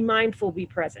 Be mindful, be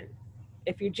present.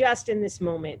 If you're just in this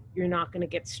moment, you're not going to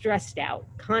get stressed out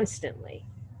constantly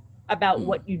about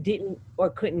what you didn't or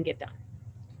couldn't get done.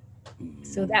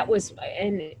 So that was,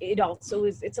 and it also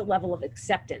is, it's a level of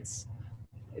acceptance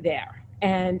there.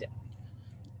 And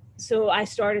so I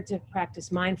started to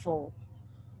practice mindful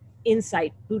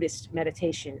Buddhist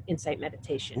meditation, insight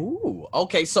meditation. Ooh,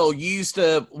 okay. So you used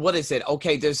to, what is it?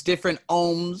 Okay, there's different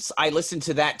ohms. I listen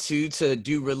to that too, to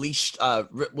do release,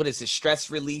 stress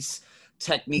release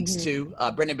techniques too.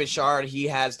 Brendan Bouchard, he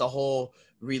has the whole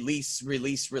release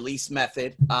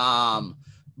method.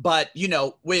 But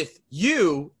with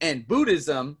you and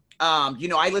Buddhism,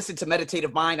 I listen to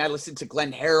Meditative Mind. I listen to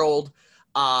Glenn Harrold,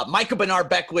 Micah Bernard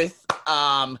Beckwith.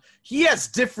 He has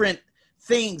different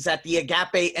things at the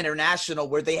Agape International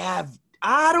where they have,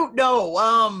 I don't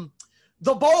know,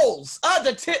 the bowls,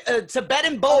 the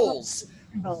Tibetan bowls.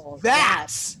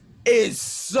 That's is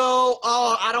so,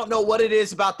 I don't know what it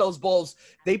is about those bowls.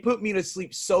 They put me to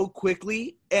sleep so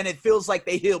quickly, and it feels like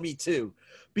they heal me too,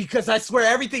 because I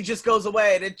swear everything just goes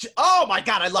away, and oh my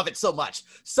God, I love it so much.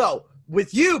 So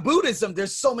with you, Buddhism,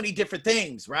 there's so many different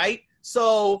things, right?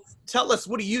 So tell us,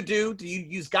 what do you do? Do you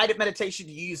use guided meditation?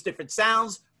 Do you use different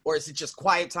sounds, or is it just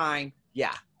quiet time?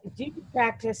 Yeah. I do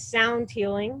practice sound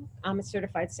healing. I'm a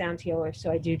certified sound healer,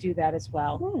 so I do that as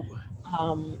well.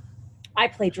 I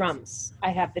play drums. I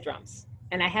have the drums,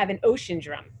 and I have an ocean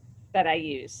drum that I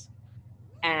use.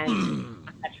 And I'm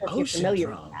not sure if you're familiar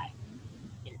with that.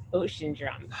 An ocean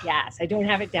drum. Yes, I don't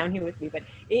have it down here with me, but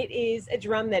it is a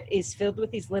drum that is filled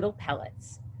with these little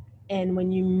pellets. And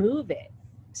when you move it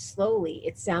slowly,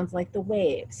 it sounds like the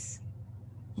waves.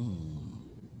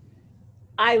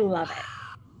 I love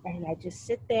it. And I just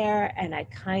sit there and I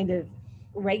kind of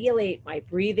regulate my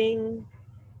breathing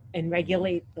and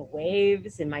regulate the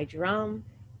waves in my drum.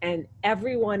 And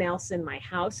everyone else in my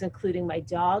house, including my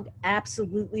dog,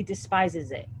 absolutely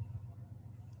despises it.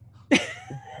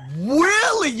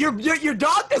 Really? Your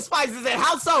dog despises it?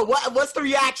 How so? What's the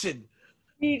reaction?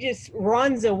 She just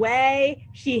runs away.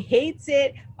 She hates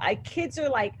it. My kids are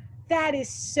like, that is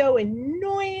so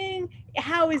annoying.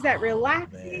 How is that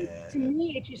relaxing? To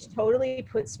me, it just totally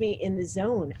puts me in the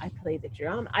zone. I play the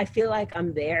drum. I feel like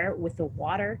I'm there with the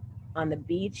water on the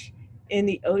beach, in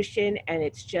the ocean, and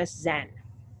it's just zen.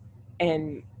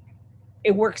 And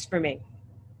it works for me.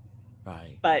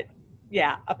 Right. But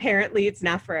yeah, apparently it's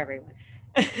not for everyone.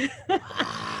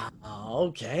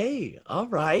 Okay. All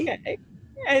right. Okay.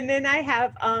 And then I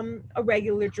have a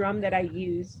regular drum that I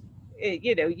use.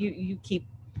 You keep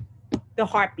the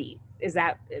heartbeat.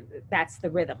 That's the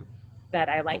rhythm that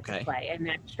I like to play, and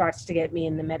that starts to get me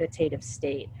in the meditative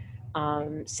state.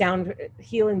 Sound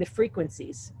healing the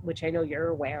frequencies, which I know you're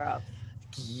aware of.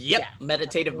 Yep. Yeah.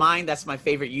 Meditative Mind. That's my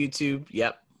favorite YouTube.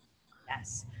 Yep.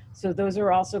 Yes. So those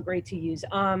are also great to use.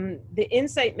 The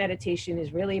insight meditation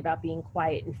is really about being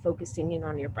quiet and focusing in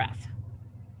on your breath.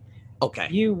 Okay.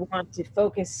 You want to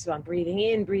focus on breathing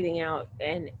in, breathing out,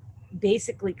 and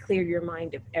basically clear your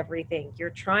mind of everything. You're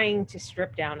trying to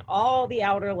strip down all the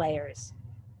outer layers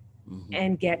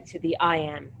and get to the I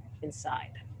am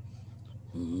inside.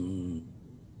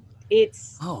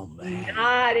 It's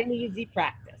not an easy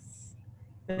practice.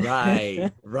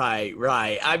 Right, right,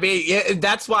 right. I mean, yeah,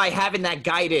 that's why having that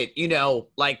guided,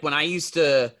 like when I used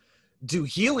to do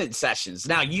healing sessions.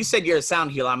 Now, you said you're a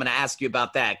sound healer. I'm going to ask you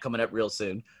about that coming up real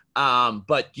soon.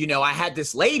 But I had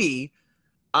this lady.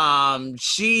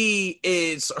 She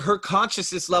is her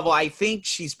consciousness level. I think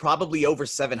she's probably over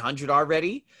 700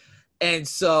 already. And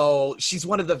so she's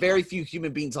one of the very few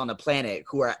human beings on the planet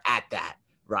who are at that,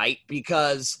 right?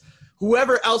 Because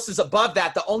whoever else is above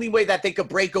that, the only way that they could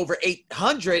break over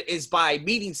 800 is by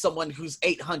meeting someone who's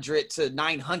 800 to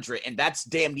 900, and that's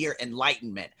damn near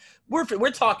enlightenment. We're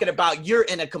talking about you're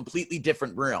in a completely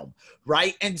different realm,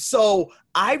 right? And so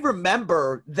I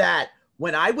remember that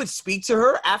when I would speak to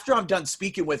her, after I'm done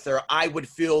speaking with her, I would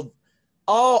feel,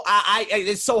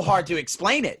 it's so hard to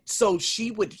explain it. So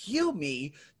she would heal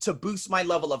me to boost my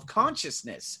level of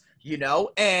consciousness.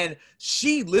 And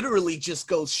she literally just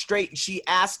goes straight. She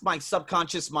asked my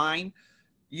subconscious mind,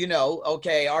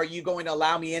 okay, are you going to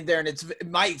allow me in there? And it's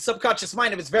my subconscious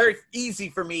mind. It was very easy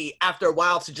for me after a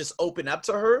while to just open up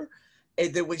to her.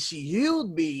 And then when she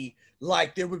healed me,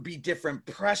 like there would be different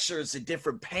pressures and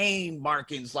different pain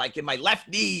markings, like in my left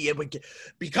knee, it would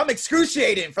become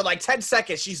excruciating for like 10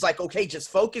 seconds. She's like, okay, just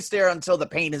focus there until the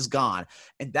pain is gone.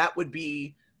 And that would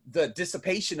be the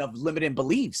dissipation of limiting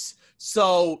beliefs.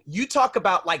 So you talk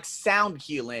about like sound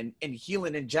healing and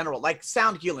healing in general, like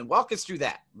sound healing. Walk us through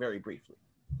that very briefly.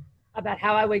 About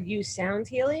how I would use sound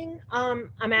healing. I'm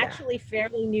actually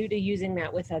fairly new to using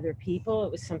that with other people.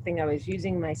 It was something I was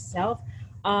using myself.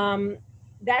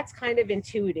 That's kind of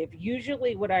intuitive.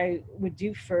 Usually what I would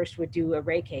do first would do a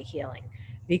Reiki healing,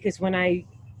 because when I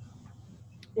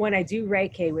do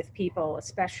Reiki with people,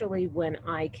 especially when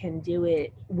I can do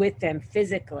it with them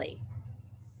physically,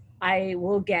 I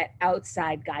will get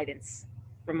outside guidance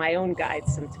from my own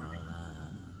guides sometimes.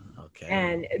 Okay.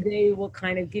 And they will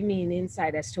kind of give me an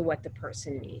insight as to what the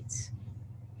person needs.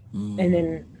 And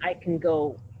then I can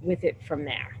go with it from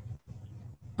there.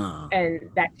 And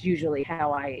that's usually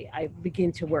how I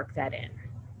begin to work that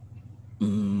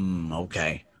in.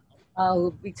 Okay.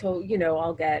 I'll be told,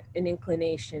 I'll get an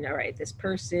inclination. All right, this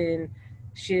person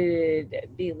should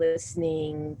be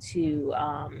listening to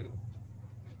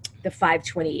the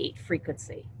 528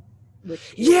 frequency.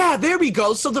 There we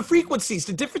go. So the frequencies,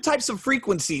 the different types of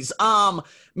frequencies. I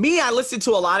listen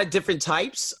to a lot of different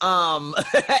types. And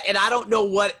I don't know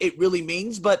what it really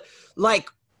means, but like,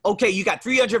 okay, you got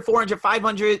 300, 400,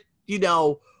 500,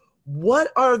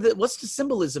 what's the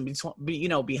symbolism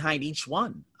behind each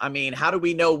one? I mean, how do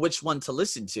we know which one to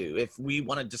listen to if we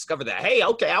want to discover that? Hey,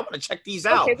 okay, I want to check these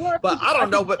out, but I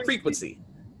don't know what frequency.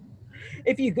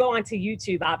 If you go onto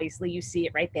YouTube, obviously you see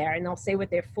it right there, and they'll say what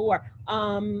they're for.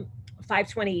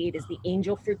 528 is the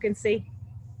angel frequency.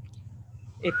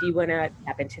 If you want to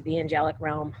tap into the angelic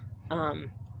realm,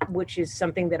 which is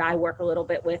something that I work a little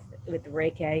bit with the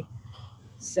Reiki.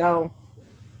 So,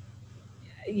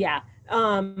 yeah.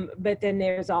 But then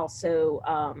there's also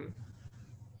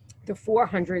the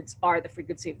 400s are the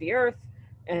frequency of the earth.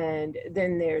 And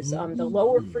then there's the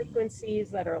lower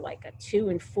frequencies that are like a 2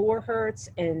 and 4 hertz.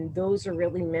 And those are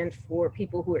really meant for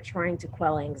people who are trying to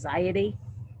quell anxiety.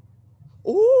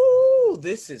 Ooh,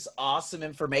 this is awesome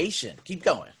information. Keep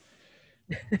going.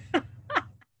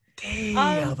 Damn,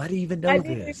 I didn't even know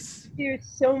this. There's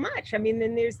so much. I mean,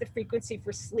 then there's the frequency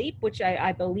for sleep, which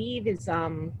I believe is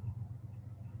I'm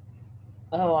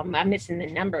missing the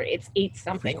number. It's 8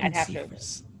 something. I'd have to.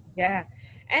 Yeah,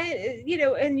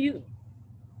 and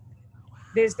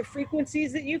there's the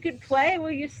frequencies that you could play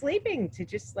while you're sleeping to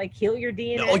just like heal your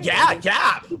DNA. Oh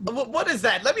yeah. What is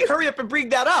that? Let me hurry up and bring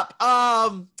that up.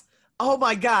 Oh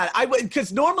my God,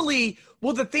 because normally,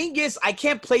 the thing is, I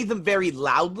can't play them very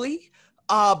loudly.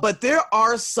 But there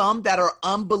are some that are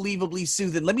unbelievably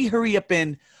soothing. Let me hurry up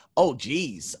and,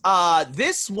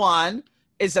 this one,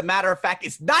 as a matter of fact,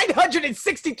 it's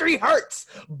 963 hertz,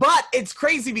 but it's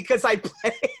crazy because I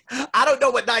don't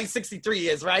know what 963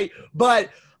 is, right?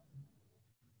 But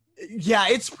yeah,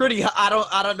 it's pretty, I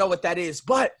don't know what that is,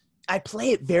 but I play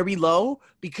it very low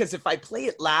because if I play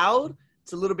it loud,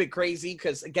 it's a little bit crazy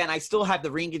because, again, I still have the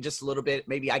ringing just a little bit.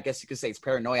 Maybe I guess you could say it's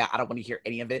paranoia. I don't want to hear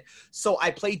any of it. So I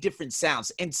play different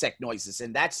sounds, insect noises,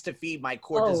 and that's to feed my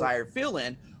core desire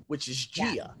feeling, which is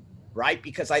Gia, right?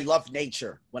 Because I love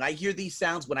nature. When I hear these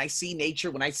sounds, when I see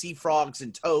nature, when I see frogs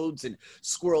and toads and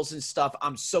squirrels and stuff,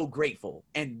 I'm so grateful.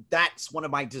 And that's one of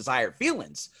my desire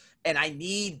feelings. And I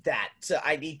need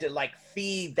I need to like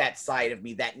feed that side of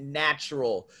me, that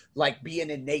natural, like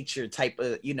being in nature type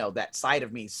of, that side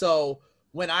of me. So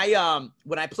when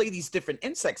I play these different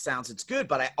insect sounds, it's good,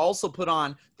 but I also put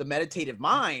on the meditative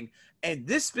mind, and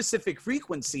this specific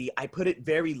frequency, I put it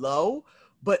very low,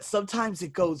 but sometimes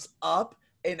it goes up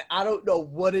and I don't know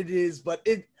what it is, but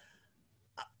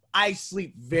I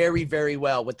sleep very, very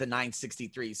well with the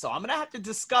 963. So I'm gonna have to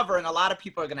discover, and a lot of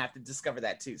people are gonna have to discover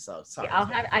that too. So sorry.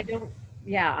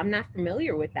 I'm not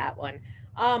familiar with that one.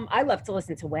 I love to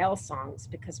listen to whale songs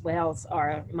because whales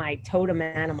are my totem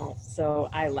animal. So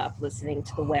I love listening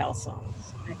to the whale songs.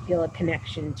 I feel a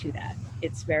connection to that.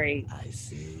 It's very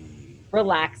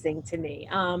relaxing to me.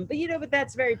 But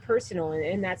that's very personal.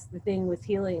 And that's the thing with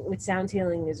healing, with sound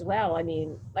healing as well. I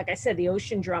mean, like I said, the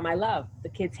ocean drum, I love. The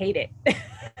kids hate it.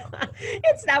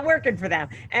 It's not working for them.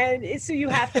 And so you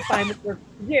have to find what works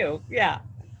for you. Yeah.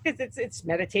 Because it's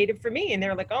meditative for me. And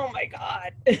they're like, oh my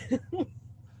God.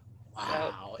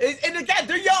 Wow. And again,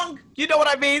 they're young. You know what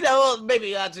I mean? Well,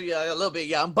 maybe a little bit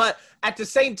young. But at the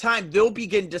same time, they'll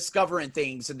begin discovering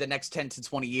things in the next 10 to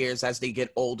 20 years as they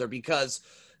get older, because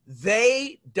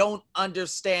they don't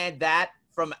understand that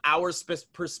from our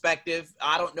perspective.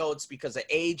 I don't know, it's because of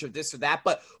age or this or that,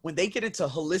 but when they get into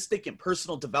holistic and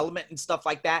personal development and stuff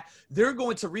like that, they're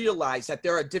going to realize that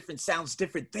there are different sounds,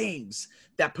 different things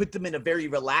that put them in a very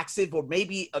relaxive or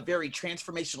maybe a very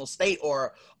transformational state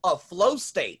or a flow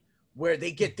state where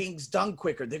they get things done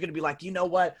quicker. They're going to be like, you know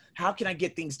what? How can I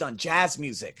get things done? Jazz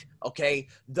music, okay?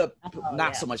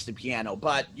 Not so much the piano,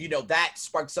 but, that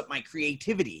sparks up my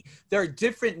creativity. There are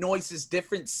different noises,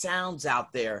 different sounds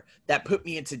out there that put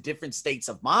me into different states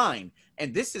of mind.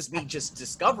 And this is me just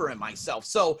discovering myself.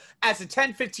 So as a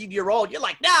 10, 15-year-old, you're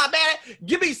like, nah, man,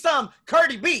 give me some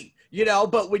Cardi B,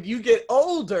 But when you get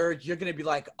older, you're going to be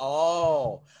like,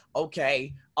 oh,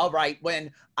 okay. All right.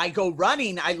 When I go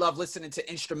running, I love listening to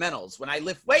instrumentals. When I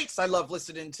lift weights, I love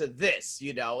listening to this,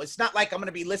 It's not like I'm going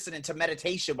to be listening to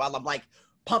meditation while I'm like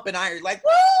pumping iron, like,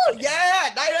 woo, yeah,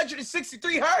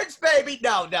 963 hertz, baby.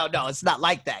 No, it's not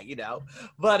like that,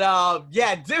 But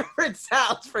different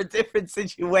sounds for different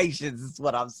situations is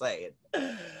what I'm saying.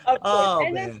 Of course.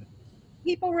 And then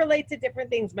people relate to different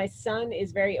things. My son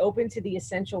is very open to the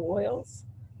essential oils.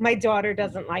 My daughter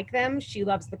doesn't like them. She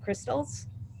loves the crystals.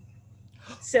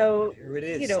 So, here it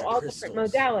is, all crystals.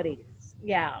 different modalities.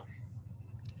 Yeah.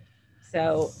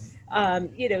 So,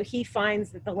 he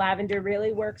finds that the lavender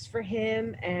really works for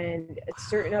him, and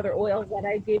certain other oils that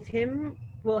I give him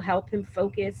will help him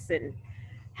focus and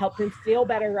help him feel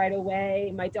better right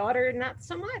away. My daughter, not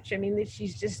so much. I mean,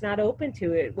 she's just not open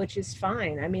to it, which is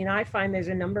fine. I mean, I find there's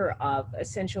a number of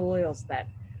essential oils that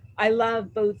I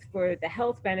love, both for the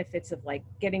health benefits of like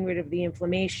getting rid of the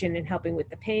inflammation and helping with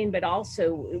the pain, but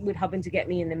also with helping to get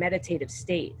me in the meditative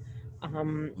state.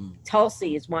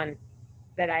 Tulsi is one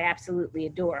that I absolutely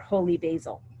adore. Holy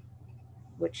basil,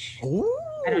 which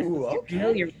I don't know if you're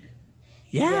familiar with.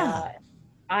 Yeah.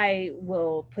 I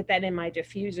will put that in my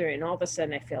diffuser, and all of a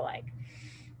sudden I feel like,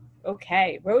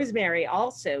 okay. Rosemary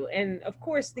also. And of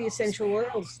course, the essential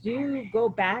oils do go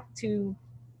back to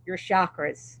your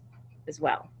chakras as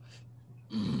well.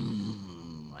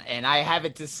 And I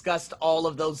haven't discussed all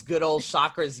of those good old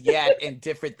chakras yet and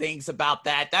different things about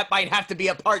that. That might have to be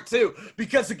a part 2,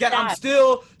 because again, I'm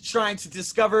still trying to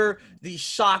discover these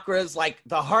chakras, like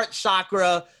the heart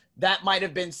chakra. That might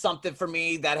have been something for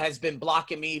me that has been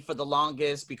blocking me for the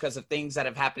longest because of things that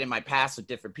have happened in my past with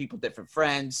different people, different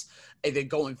friends, and then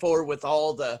going forward with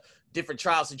all the different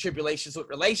trials and tribulations with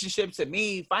relationships, and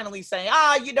me finally saying,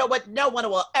 you know what? No one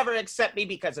will ever accept me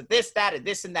because of this, that, and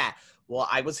this and that. Well,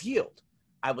 I was healed.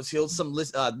 I was healed some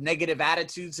negative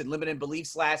attitudes and limiting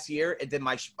beliefs last year. And then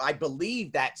I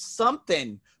believe that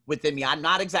something within me, I'm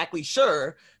not exactly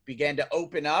sure, began to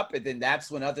open up. And then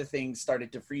that's when other things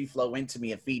started to free flow into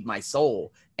me and feed my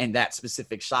soul and that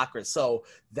specific chakra. So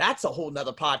that's a whole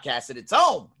nother podcast in its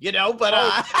own, but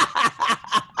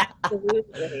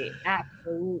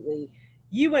Absolutely.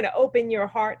 You want to open your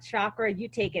heart chakra, you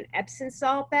take an Epsom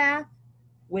salt bath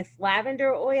with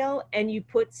lavender oil, and you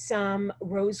put some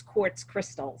rose quartz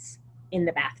crystals in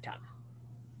the bathtub.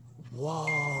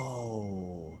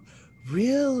 Whoa,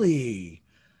 really?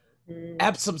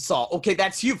 Epsom salt. Okay,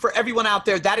 that's huge for everyone out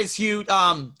there. That is huge.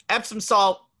 Epsom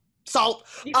salt.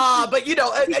 But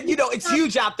it's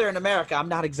huge out there in America. I'm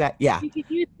not exact. Yeah. You could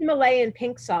use Himalayan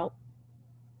pink salt.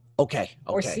 Okay.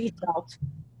 Or sea salt.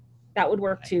 That would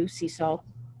work too. Sea salt.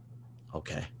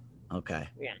 Okay.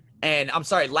 Yeah. And I'm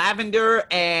sorry, lavender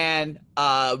and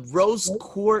rose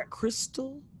quartz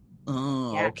crystal.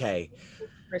 Oh, yeah. Okay.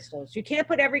 Crystals. You can't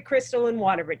put every crystal in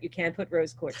water, but you can put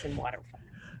rose quartz in water.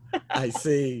 I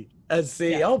see.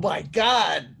 Yeah. Oh my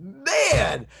God,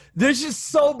 man. There's just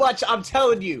so much. I'm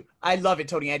telling you. I love it,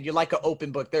 Tony Ann. You're like an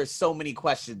open book. There's so many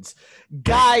questions.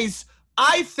 Guys,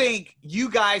 I think you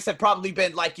guys have probably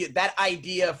been like that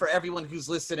idea for everyone who's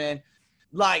listening.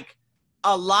 Like,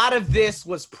 a lot of this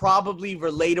was probably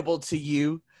relatable to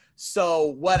you.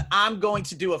 So what I'm going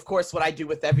to do, of course, what I do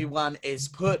with everyone is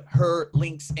put her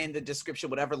links in the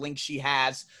description, whatever link she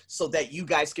has, so that you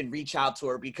guys can reach out to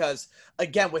her. Because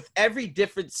again, with every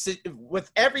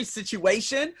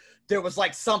situation, there was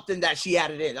like something that she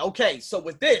added in. Okay, so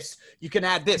with this, you can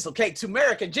add this. Okay,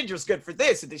 turmeric and ginger is good for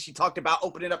this. And then she talked about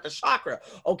opening up the chakra.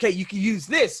 Okay, you can use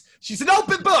this. She's an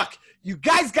open book. You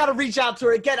guys got to reach out to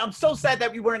her. Again, I'm so sad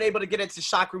that we weren't able to get into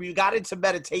chakra. We got into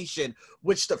meditation,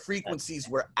 which the frequencies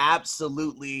were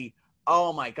absolutely,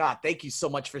 oh my God. Thank you so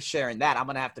much for sharing that. I'm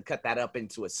going to have to cut that up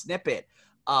into a snippet.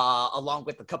 Along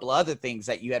with a couple of other things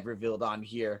that you had revealed on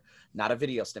here. Not a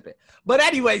video snippet. But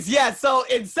anyways, yeah, so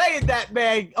in saying that,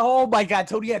 man, oh my God,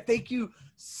 Tony, thank you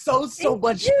so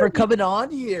much for coming on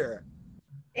here.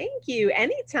 Thank you.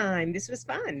 Anytime. This was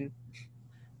fun.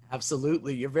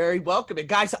 Absolutely. You're very welcome. And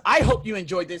guys, I hope you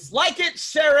enjoyed this. Like it,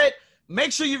 share it.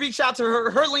 Make sure you reach out to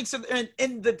her. Her links are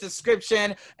in the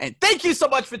description. And thank you so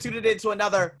much for tuning in to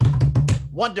another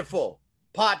wonderful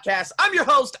podcast. I'm your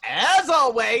host, as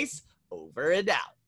always. Over and out.